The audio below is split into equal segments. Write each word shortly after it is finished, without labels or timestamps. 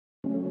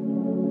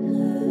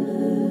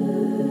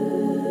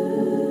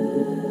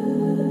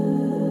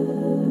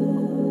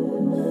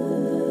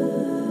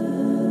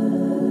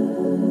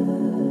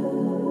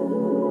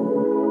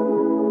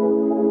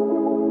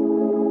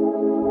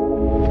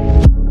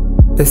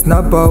It's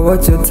not about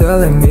what you're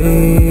telling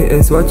me,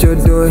 it's what you're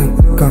doing.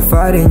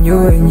 Confiding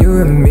you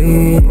and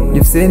me.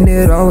 You've seen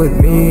it all with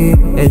me,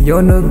 and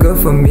you're no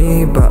good for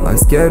me, but I'm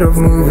scared of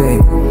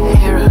moving.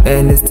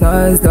 And it's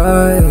times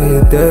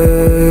like this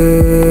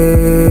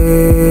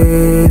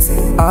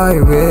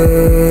I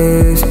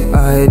wish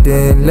I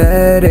didn't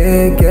let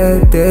it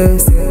get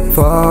this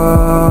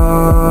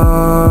far.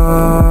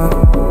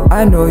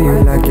 I know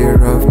you like it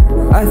rough,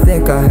 I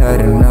think I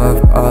had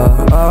enough.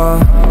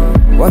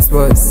 What's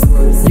worse?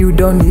 You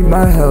don't need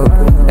my help,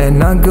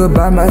 and I'm good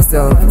by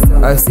myself.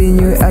 I've seen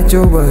you at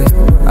your worst,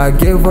 I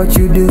gave what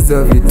you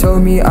deserve. You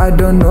told me I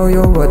don't know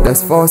your worth,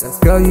 that's false.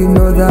 Girl, you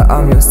know that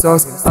I'm your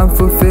source, I'm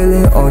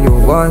fulfilling all your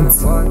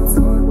wants.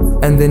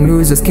 And the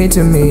news just came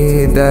to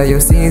me that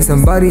you're seeing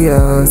somebody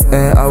else,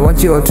 and I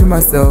want you all to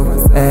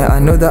myself. And I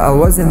know that I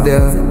wasn't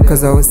there,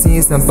 cause I was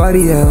seeing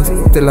somebody else.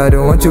 Still I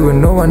don't want you with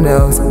no one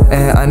else.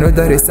 And I know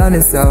that it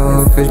sounded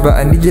selfish, but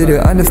I need you to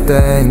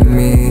understand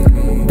me,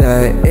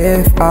 that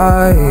if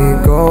I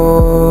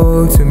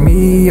go to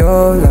me,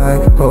 you're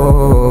like,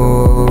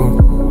 oh.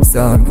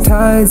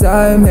 Sometimes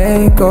I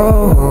may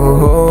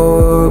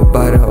go,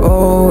 but I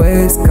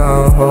always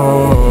come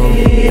home.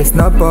 It's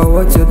not about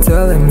what you're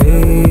telling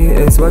me,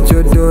 it's what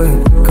you're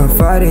doing.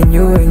 Confiding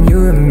you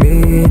and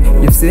me.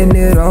 You've seen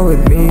it all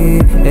with me,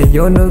 and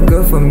you're no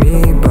good for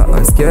me, but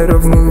I'm scared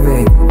of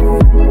moving.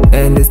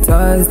 And it's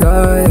times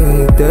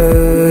like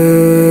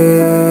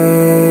this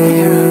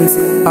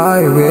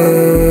I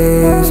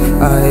wish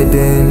I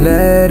didn't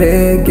let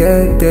it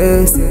get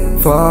this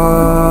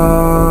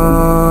far.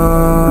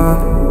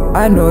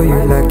 I know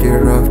you like it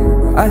rough,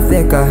 I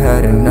think I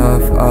had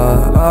enough.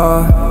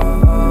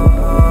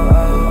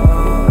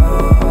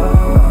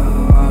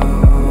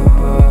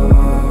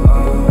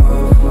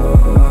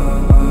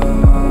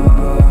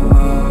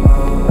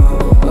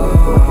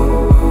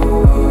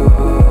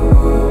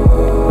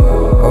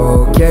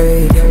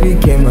 Okay, we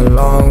came a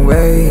long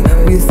way.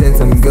 We seen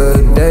some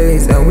good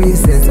days, and we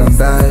seen some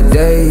bad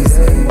days.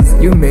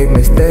 You make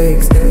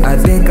mistakes, I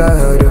think I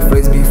heard a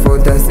phrase before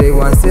that say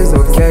once is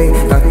okay,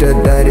 after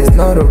that it's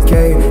not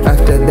okay,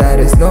 after that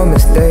it's no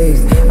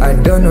mistakes. I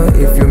don't know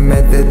if you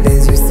meant the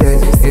things you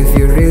said, if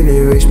you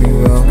really wish me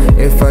well.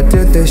 If I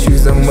took the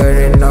shoes I'm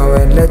wearing now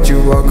and let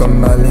you walk a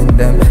mile in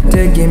them,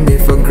 taking me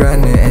for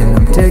granted, and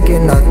I'm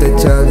taking out the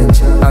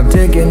challenge, I'm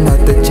taking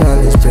out the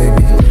challenge,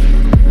 baby.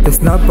 It's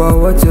not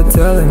about what you're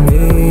telling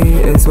me,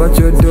 it's what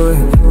you're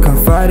doing.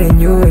 Confiding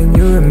you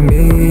and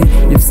me.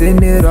 You've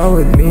seen it all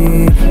with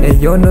me,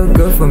 and you're no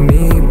good for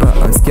me, but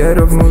I'm scared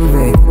of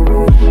moving.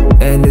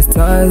 And it's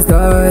times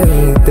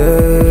like